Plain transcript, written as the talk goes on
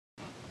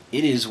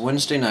It is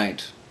Wednesday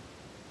night,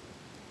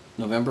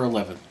 November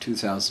 11th,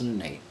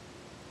 2008.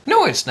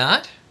 No, it's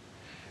not.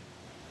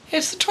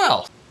 It's the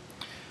 12th.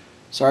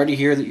 Sorry to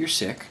hear that you're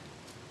sick.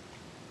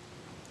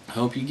 I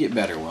hope you get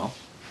better well.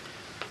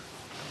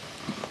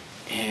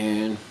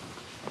 And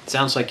it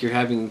sounds like you're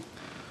having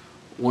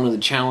one of the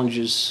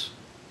challenges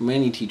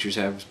many teachers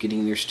have,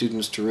 getting their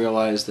students to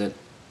realize that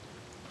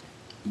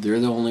they're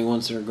the only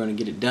ones that are going to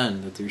get it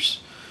done, that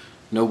there's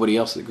nobody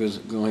else that's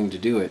going to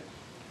do it.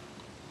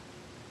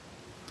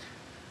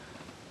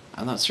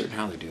 I'm not certain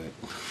how they do it.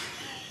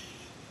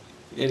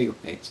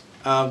 Anyways,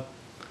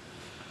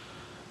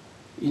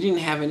 you didn't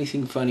have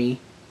anything funny,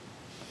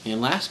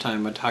 and last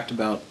time I talked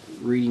about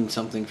reading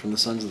something from the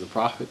Sons of the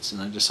Prophets,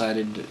 and I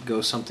decided to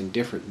go something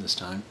different this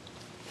time.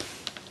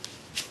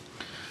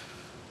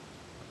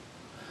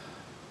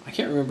 I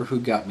can't remember who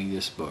got me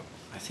this book.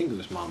 I think it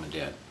was Mom and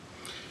Dad.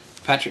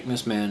 Patrick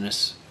F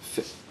McManus,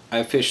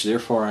 I Fish,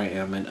 Therefore I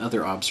Am, and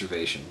Other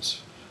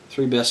Observations.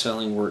 3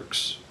 best-selling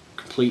works,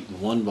 complete in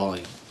 1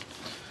 volume.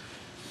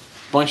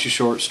 Bunch of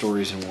short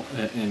stories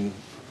and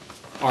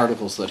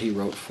articles that he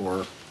wrote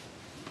for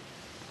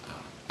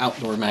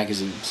outdoor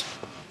magazines.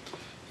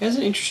 He has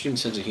an interesting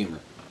sense of humor.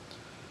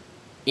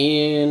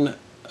 In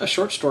a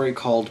short story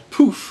called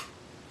Poof,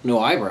 No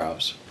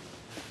Eyebrows,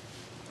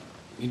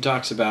 he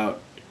talks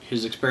about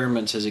his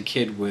experiments as a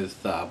kid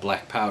with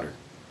black powder.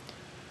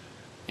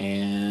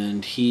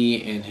 And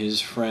he and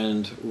his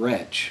friend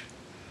Wretch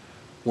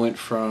went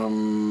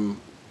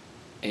from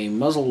a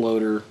muzzle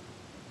loader.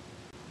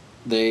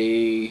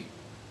 They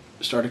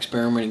start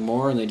experimenting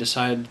more, and they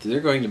decide they're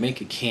going to make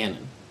a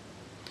cannon.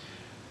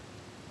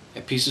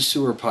 A piece of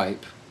sewer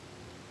pipe,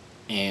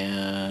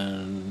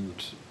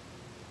 and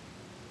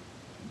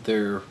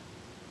their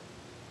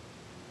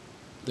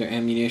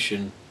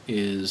ammunition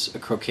is a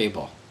croquet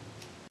ball.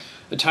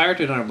 Attired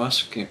in our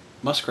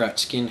muskrat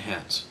skin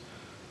hats,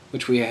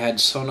 which we had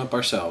sewn up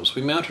ourselves,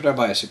 we mounted our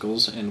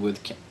bicycles and with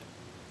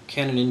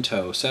cannon in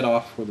tow set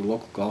off for the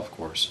local golf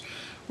course,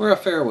 where a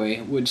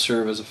fairway would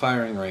serve as a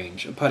firing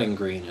range, a putting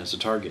green as a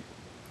target.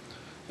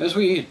 As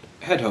we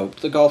had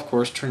hoped, the golf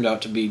course turned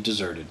out to be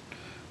deserted.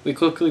 We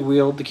quickly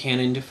wheeled the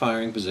cannon into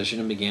firing position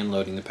and began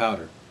loading the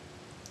powder.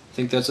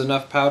 "Think that's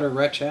enough powder?"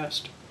 Wretch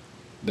asked.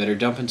 "Better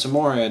dump in some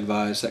more," I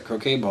advised. "That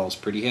croquet ball's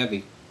pretty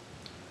heavy."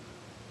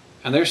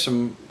 "And there's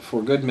some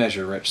for good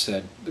measure," Wretch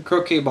said. The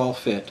croquet ball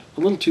fit, a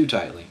little too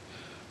tightly,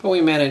 but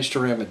we managed to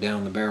ram it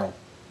down the barrel.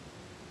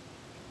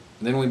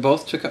 Then we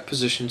both took up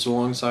positions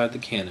alongside the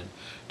cannon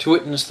to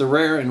witness the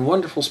rare and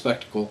wonderful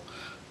spectacle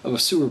of a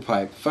sewer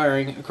pipe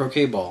firing a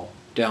croquet ball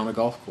down a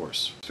golf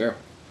course fairway.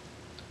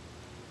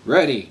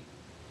 "Ready!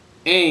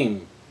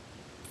 Aim!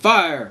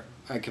 Fire!"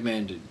 I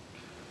commanded.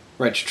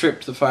 Wretch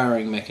tripped the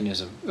firing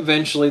mechanism.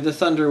 Eventually the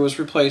thunder was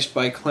replaced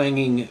by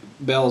clanging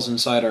bells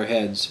inside our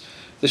heads.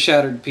 The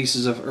shattered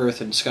pieces of earth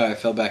and sky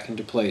fell back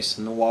into place,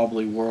 and the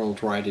wobbly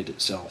world righted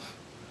itself.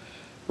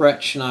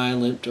 Wretch and I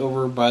limped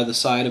over by the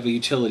side of a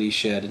utility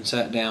shed and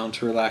sat down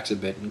to relax a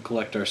bit and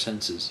collect our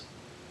senses.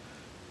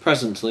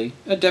 Presently,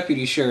 a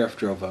deputy sheriff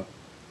drove up.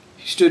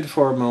 He stood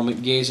for a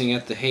moment gazing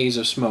at the haze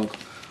of smoke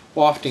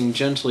wafting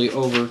gently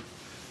over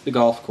the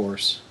golf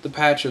course, the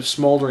patch of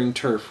smoldering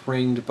turf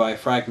ringed by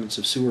fragments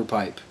of sewer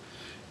pipe,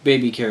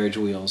 baby carriage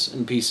wheels,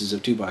 and pieces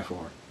of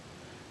 2x4.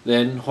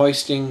 Then,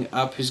 hoisting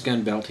up his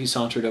gun belt, he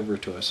sauntered over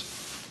to us.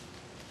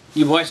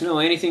 "You boys know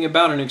anything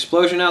about an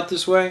explosion out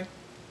this way?"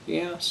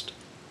 he asked.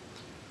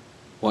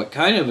 "What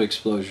kind of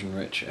explosion?"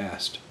 Rich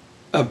asked.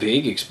 "A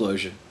big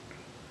explosion."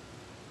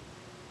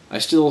 I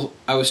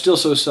was still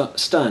so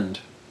stunned,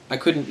 I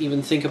couldn't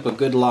even think up a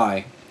good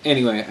lie.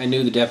 Anyway, I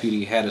knew the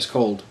deputy had us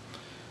cold.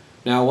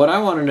 "Now, what I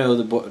want to know,"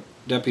 the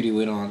deputy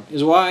went on,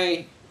 "is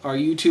why are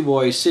you 2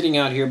 boys sitting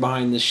out here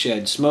behind this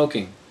shed,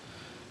 smoking?"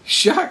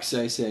 "Shucks,"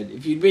 I said.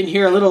 "If you'd been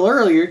here a little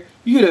earlier,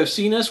 you'd have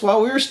seen us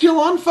while we were still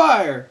on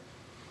fire."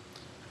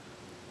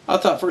 I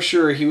thought for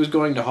sure he was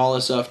going to haul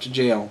us off to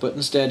jail, but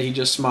instead he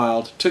just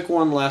smiled, took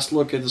one last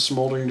look at the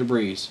smoldering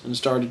debris, and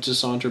started to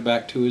saunter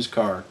back to his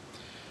car.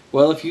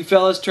 "Well, if you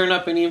fellas turn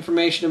up any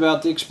information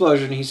about the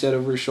explosion," he said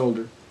over his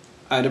shoulder,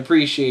 "I'd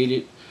appreciate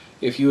it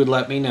if you would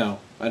let me know.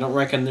 I don't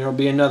reckon there'll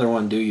be another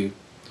one, do you?"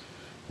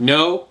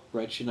 "No,"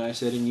 Wretch and I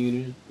said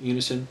in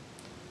unison.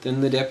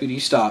 Then the deputy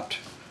stopped,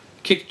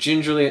 kicked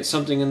gingerly at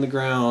something in the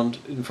ground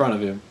in front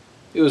of him.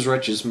 It was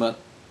Wretch's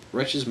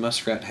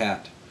muskrat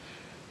hat.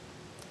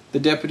 The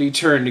deputy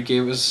turned and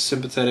gave us a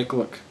sympathetic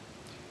look.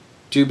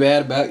 "Too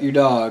bad about your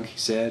dog," he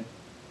said.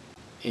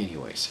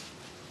 Anyways.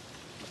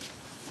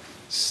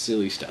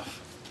 Silly stuff.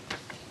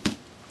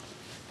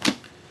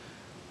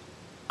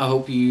 I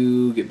hope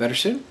you get better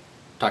soon.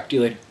 Talk to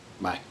you later.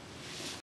 Bye.